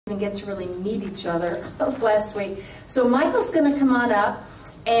and get to really meet each other last week. So Michael's going to come on up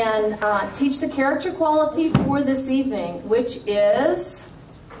and teach the character quality for this evening, which is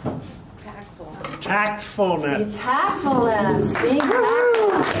tactfulness. Tactfulness. Being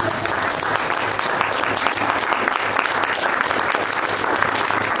tactful.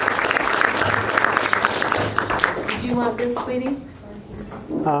 Did you want this, sweetie?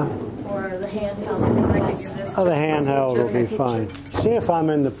 Or the handheld? Because I could give this. Oh, the handheld will be fine. See if I'm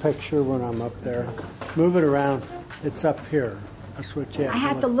in the picture when I'm up there. Move it around. It's up here. That's what you have. I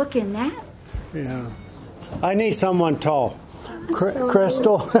had to look in that. Yeah. I need someone tall.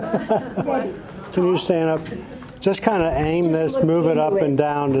 Crystal, can you stand up? Just kind of aim this, move it up and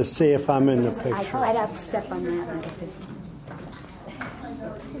down to see if I'm in the picture. I'd have to step on that.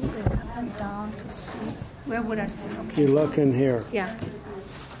 Down to see. Where would I see? Okay. You look in here. Yeah.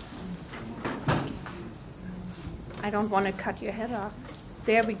 I don't want to cut your head off.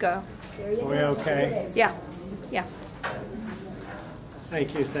 There we go. Are we okay? Yeah. Yeah.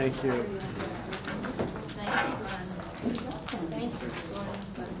 Thank you, thank you.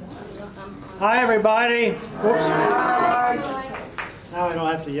 Hi, everybody. Oops. Now I don't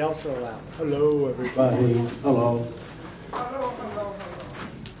have to yell so loud. Hello, everybody. Hello.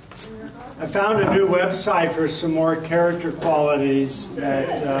 I found a new website for some more character qualities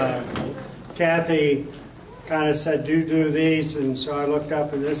that Kathy kind of said, do these, and so I looked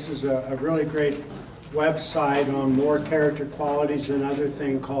up, and this is a really great website on more character qualities, another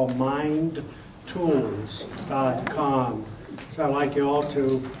thing called mindtools.com. So I'd like you all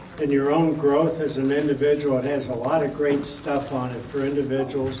to, in your own growth as an individual, it has a lot of great stuff on it for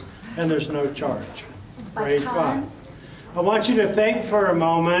individuals, and there's no charge. Praise God. I want you to think for a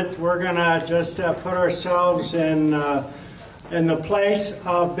moment. We're going to just put ourselves in the place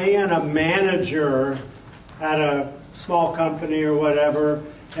of being a manager at a small company or whatever,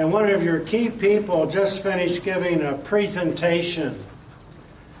 and one of your key people just finished giving a presentation,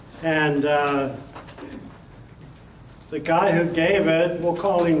 and the guy who gave it, we'll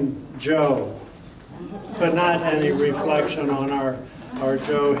call him Joe, but not any reflection on our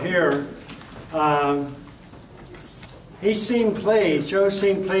Joe here. He seemed pleased, Joe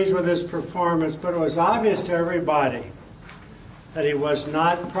seemed pleased with his performance, but it was obvious to everybody that he was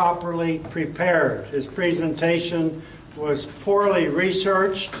not properly prepared. His presentation was poorly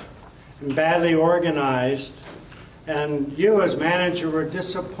researched and badly organized, and you as manager were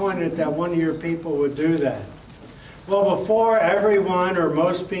disappointed that one of your people would do that. Well, before everyone or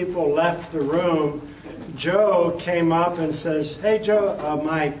most people left the room, Joe came up and says, "Hey Joe,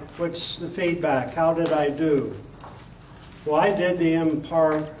 Mike, what's the feedback? How did I do?" Well, I did the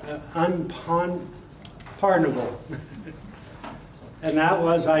unpardonable. And that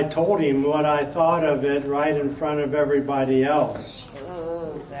was, I told him what I thought of it right in front of everybody else.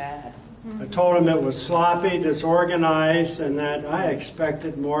 Oh, that. I told him it was sloppy, disorganized, and that I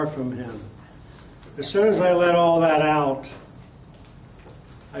expected more from him. As soon as I let all that out,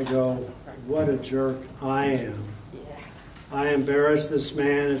 I go, what a jerk I am. I embarrassed this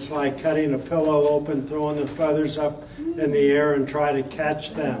man. It's like cutting a pillow open, throwing the feathers up in the air and try to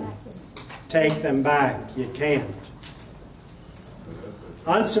catch them. Take them back. You can't.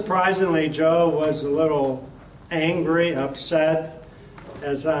 Unsurprisingly, Joe was a little angry, upset,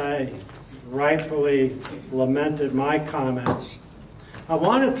 as I rightfully lamented my comments. I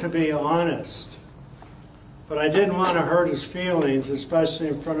wanted to be honest, but I didn't want to hurt his feelings, especially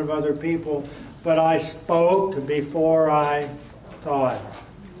in front of other people, but I spoke before I thought.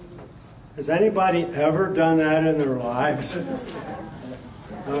 Has anybody ever done that in their lives?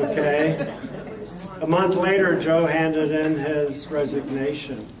 Okay. A month later, Joe handed in his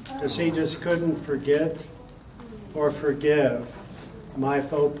resignation because he just couldn't forget or forgive my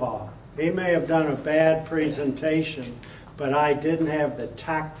faux pas. He may have done a bad presentation, but I didn't have the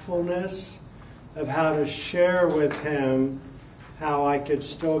tactfulness of how to share with him how I could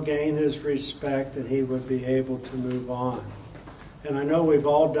still gain his respect and he would be able to move on. And I know we've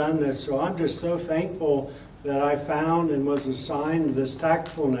all done this, so I'm just so thankful that I found and was assigned this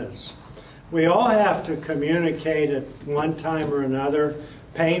tactfulness. We all have to communicate at one time or another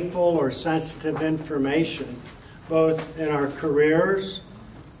painful or sensitive information, both in our careers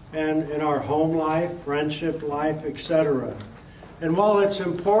and in our home life, friendship life, etc. And while it's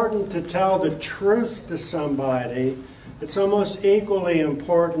important to tell the truth to somebody, it's almost equally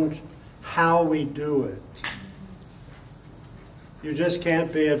important how we do it. You just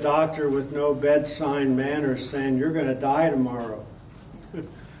can't be a doctor with no bedside manner saying you're going to die tomorrow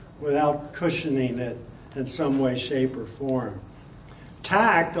without cushioning it in some way, shape, or form.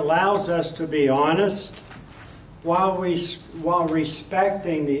 Tact allows us to be honest, while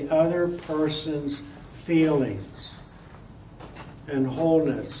respecting the other person's feelings and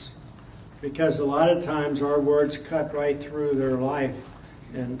wholeness. Because a lot of times our words cut right through their life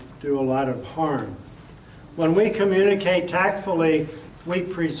and do a lot of harm. When we communicate tactfully, we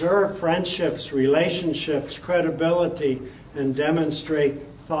preserve friendships, relationships, credibility, and demonstrate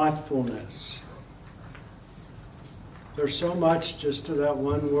thoughtfulness. There's so much just to that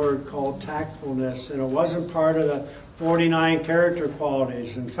one word called tactfulness, and it wasn't part of the 49 character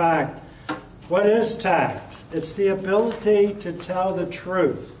qualities. In fact, what is tact? It's the ability to tell the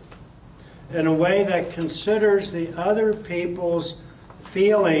truth in a way that considers the other people's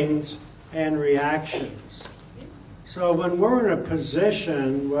feelings and reactions. So when we're in a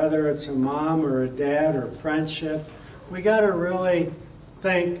position, whether it's a mom or a dad or friendship, we got to really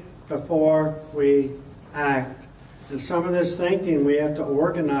think before we act. And some of this thinking we have to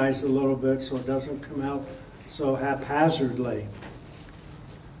organize a little bit so it doesn't come out so haphazardly.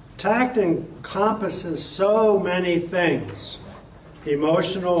 Tact encompasses so many things: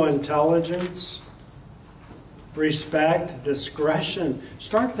 emotional intelligence, respect, discretion.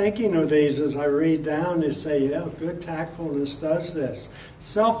 Start thinking of these as I read down and say, yeah, good tactfulness does this.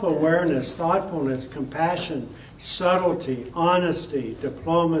 Self-awareness, thoughtfulness, compassion, subtlety, honesty,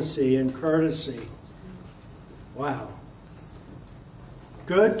 diplomacy, and courtesy. Wow.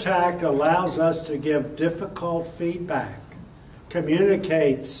 Good tact allows us to give difficult feedback,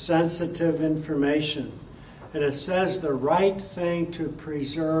 communicate sensitive information, and it says the right thing to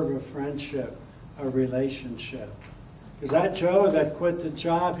preserve a friendship, a relationship. Because that Joe that quit the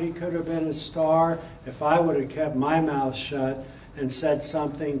job, he could have been a star if I would have kept my mouth shut and said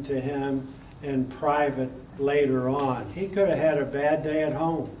something to him in private later on. He could have had a bad day at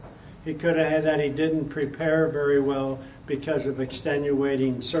home. He could have had that he didn't prepare very well because of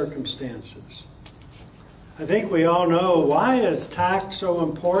extenuating circumstances. I think we all know, why is tact so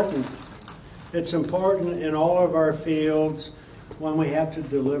important? It's important in all of our fields when we have to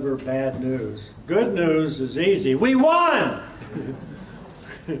deliver bad news. Good news is easy. We won!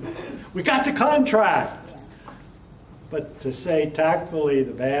 We got the contract! But to say tactfully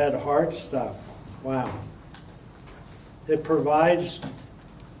the bad, hard stuff, wow. It provides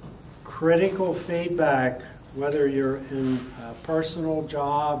critical feedback, whether you're in a personal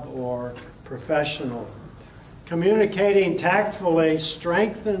job or professional. Communicating tactfully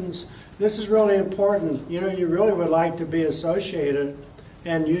strengthens, this is really important. You know, you really would like to be associated,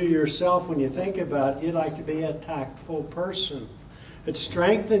 and you yourself, when you think about it, you'd like to be a tactful person. It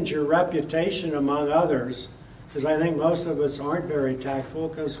strengthens your reputation among others, because I think most of us aren't very tactful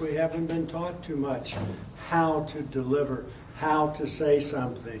because we haven't been taught too much how to deliver, how to say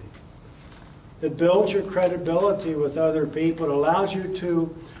something. It builds your credibility with other people. It allows you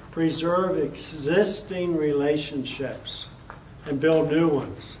to preserve existing relationships and build new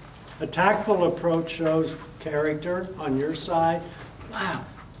ones. A tactful approach shows character on your side. Wow,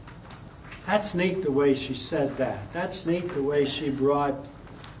 that's neat the way she said that. That's neat the way she brought,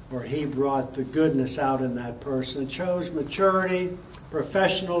 or he brought, the goodness out in that person. It shows maturity,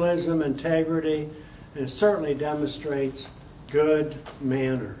 professionalism, integrity, and it certainly demonstrates good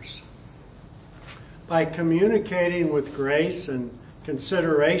manners. By communicating with grace and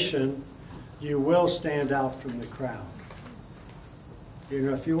consideration, you will stand out from the crowd. You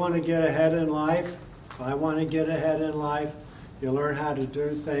know, if you want to get ahead in life, if I want to get ahead in life, you learn how to do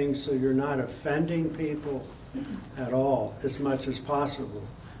things so you're not offending people at all as much as possible.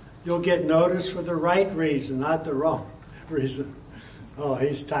 You'll get noticed for the right reason, not the wrong reason. Oh,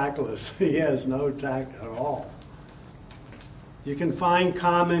 he's tactless. He has no tact at all. You can find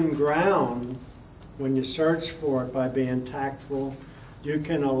common ground when you search for it by being tactful. You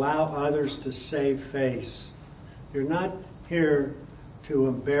can allow others to save face. You're not here to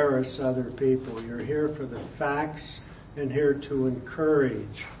embarrass other people. You're here for the facts and here to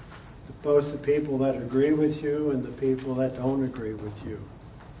encourage both the people that agree with you and the people that don't agree with you.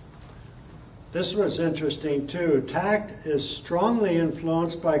 This was interesting too. Tact is strongly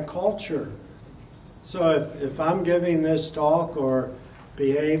influenced by culture. So if I'm giving this talk or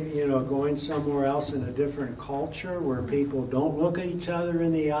going somewhere else in a different culture where people don't look at each other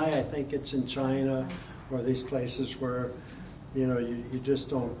in the eye, I think it's in China or these places where, you just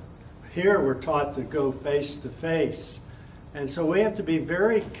don't. Here we're taught to go face to face. And so we have to be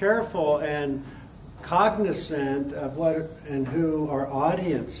very careful and cognizant of what and who our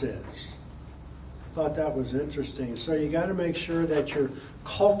audience is. I thought that was interesting. So you got to make sure that you're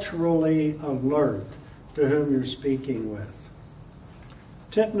culturally alert to whom you're speaking with.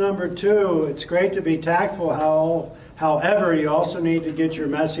 Tip number 2, it's great to be tactful. However, you also need to get your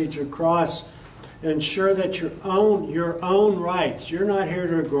message across Ensure that your own rights. You're not here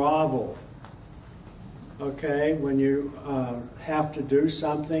to grovel. Okay, when you have to do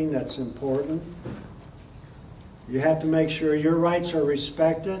something that's important, you have to make sure your rights are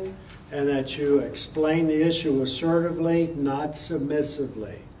respected and that you explain the issue assertively, not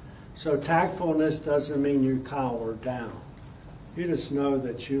submissively. So tactfulness doesn't mean you cower down. You just know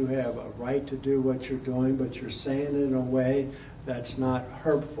that you have a right to do what you're doing, but you're saying it in a way that's not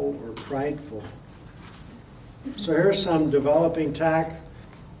hurtful or prideful. So here's some developing tact.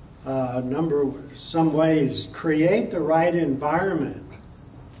 Some ways. Create the right environment.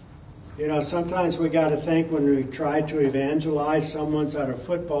 You know, sometimes we got to think when we try to evangelize, someone's at a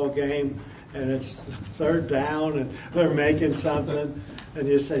football game and it's third down and they're making something, and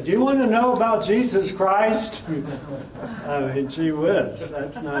you say, "Do you want to know about Jesus Christ?" I mean, gee whiz,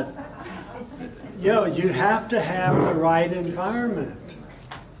 that's not. You know, you have to have the right environment.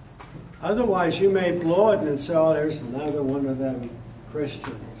 Otherwise, you may blow it and say, "Oh, there's another one of them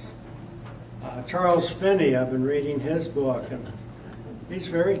Christians." Charles Finney, I've been reading his book, and he's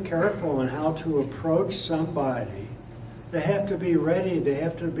very careful in how to approach somebody. They have to be ready, they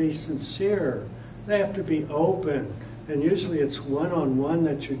have to be sincere, they have to be open, and usually it's one-on-one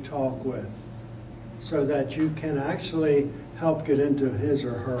that you talk with so that you can actually help get into his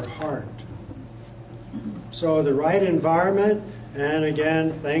or her heart. So the right environment, and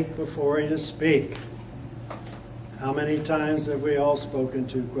again, think before you speak. How many times have we all spoken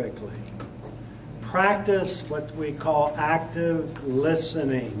too quickly? Practice what we call active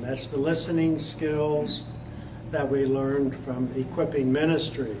listening. That's the listening skills that we learned from equipping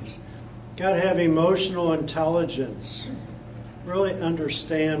ministries. Got to have emotional intelligence. Really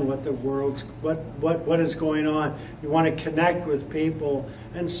understand what the world's, what is going on. You want to connect with people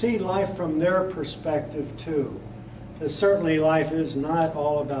and see life from their perspective too. Because certainly life is not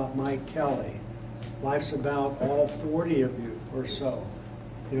all about Mike Kelly. Life's about all 40 of you or so.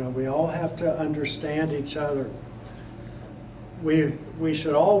 You know, we all have to understand each other. We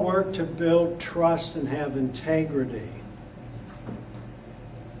should all work to build trust and have integrity.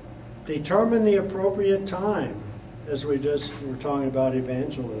 Determine the appropriate time, as we just were talking about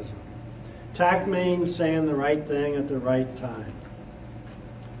evangelism. Tact means saying the right thing at the right time.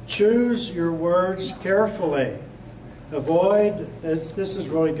 Choose your words carefully. Avoid, this is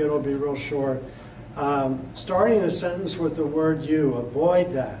really good, it'll be real short. Starting a sentence with the word you,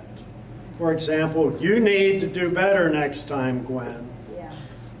 avoid that. For example, "You need to do better next time, Gwen." Yeah.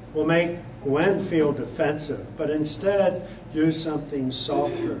 Will make Gwen feel defensive, but instead use something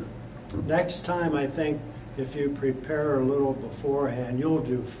softer. Next time, I think if you prepare a little beforehand, you'll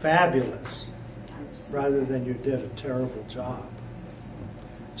do fabulous rather than you did a terrible job.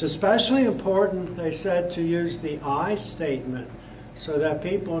 It's especially important, they said, to use the I statement so that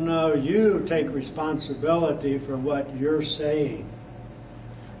people know you take responsibility for what you're saying.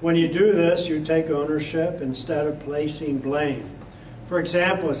 When you do this, you take ownership instead of placing blame. For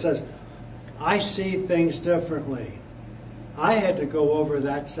example, it says, "I see things differently. I had to go over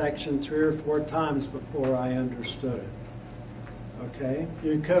that section 3 or 4 times before I understood it." Okay?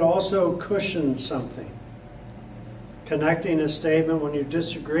 You could also cushion something. Connecting a statement when you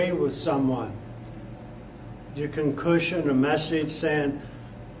disagree with someone. You can cushion a message saying,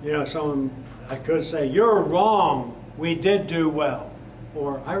 you know, I could say, "You're wrong, we did do well."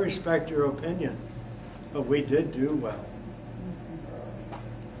 Or, "I respect your opinion, but we did do well."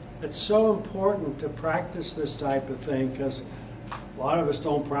 It's so important to practice this type of thing because a lot of us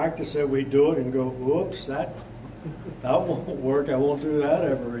don't practice it. We do it and go, "Oops, that won't work. I won't do that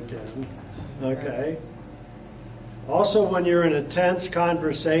ever again." Okay? Also, when you're in a tense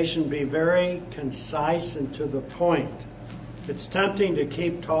conversation, be very concise and to the point. It's tempting to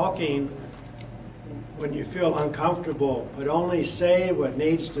keep talking when you feel uncomfortable, but only say what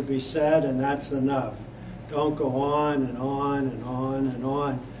needs to be said, and that's enough. Don't go on and on and on and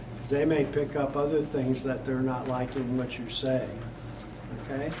on, because they may pick up other things that they're not liking what you say.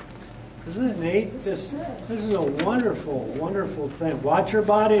 Okay? Isn't it neat? This is a wonderful, wonderful thing. Watch your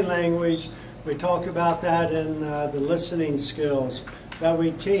body language. We talk about that in the listening skills that we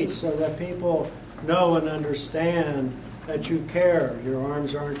teach so that people know and understand that you care. Your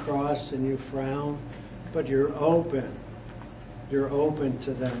arms aren't crossed and you frown, but you're open. You're open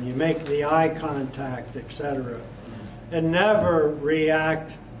to them. You make the eye contact, etc. And never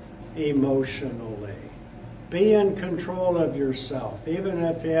react emotionally. Be in control of yourself, even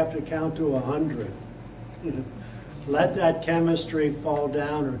if you have to count to 100. Let that chemistry fall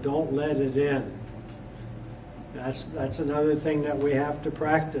down or don't let it in. That's another thing that we have to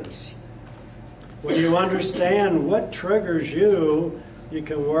practice. When you understand what triggers you, you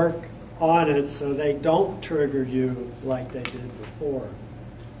can work on it so they don't trigger you like they did before.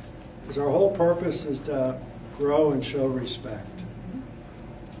 Because our whole purpose is to grow and show respect.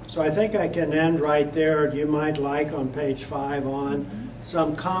 So I think I can end right there. You might like on page 5 on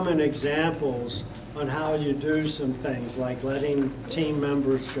some common examples on how you do some things, like letting team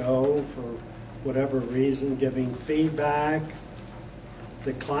members go for whatever reason, giving feedback,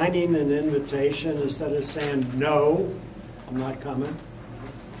 declining an invitation instead of saying, no, I'm not coming.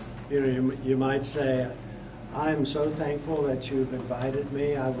 You know, you might say, I'm so thankful that you've invited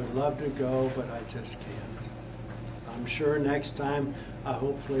me. I would love to go, but I just can't. I'm sure next time,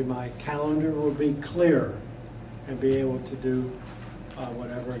 hopefully my calendar will be clear and be able to do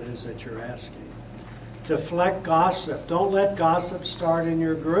whatever it is that you're asking. Deflect gossip. Don't let gossip start in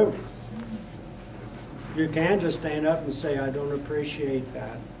your group. You can just stand up and say, I don't appreciate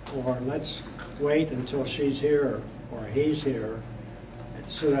that, or let's wait until she's here or he's here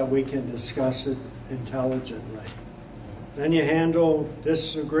so that we can discuss it intelligently. Then you handle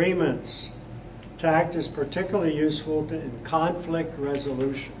disagreements. Tact is particularly useful in conflict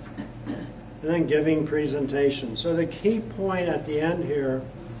resolution. And then giving presentations. So the key point at the end here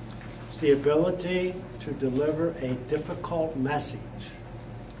is the ability to deliver a difficult message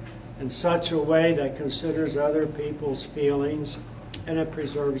in such a way that considers other people's feelings and it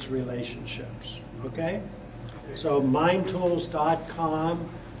preserves relationships. Okay? So mindtools.com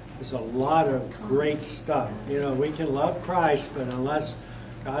is a lot of great stuff. You know, we can love Christ, but unless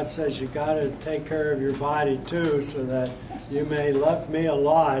God says you got to take care of your body too, so that you may love me a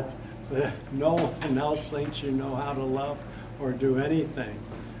lot, but no one else thinks you know how to love or do anything.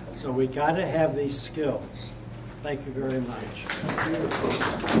 So we got to have these skills. Thank you very much.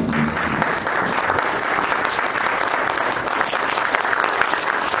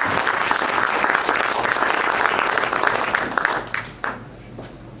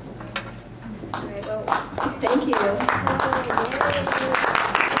 Thank you.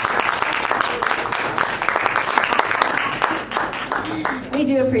 We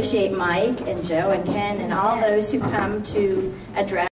do appreciate Mike and Joe and Ken and all those who come to address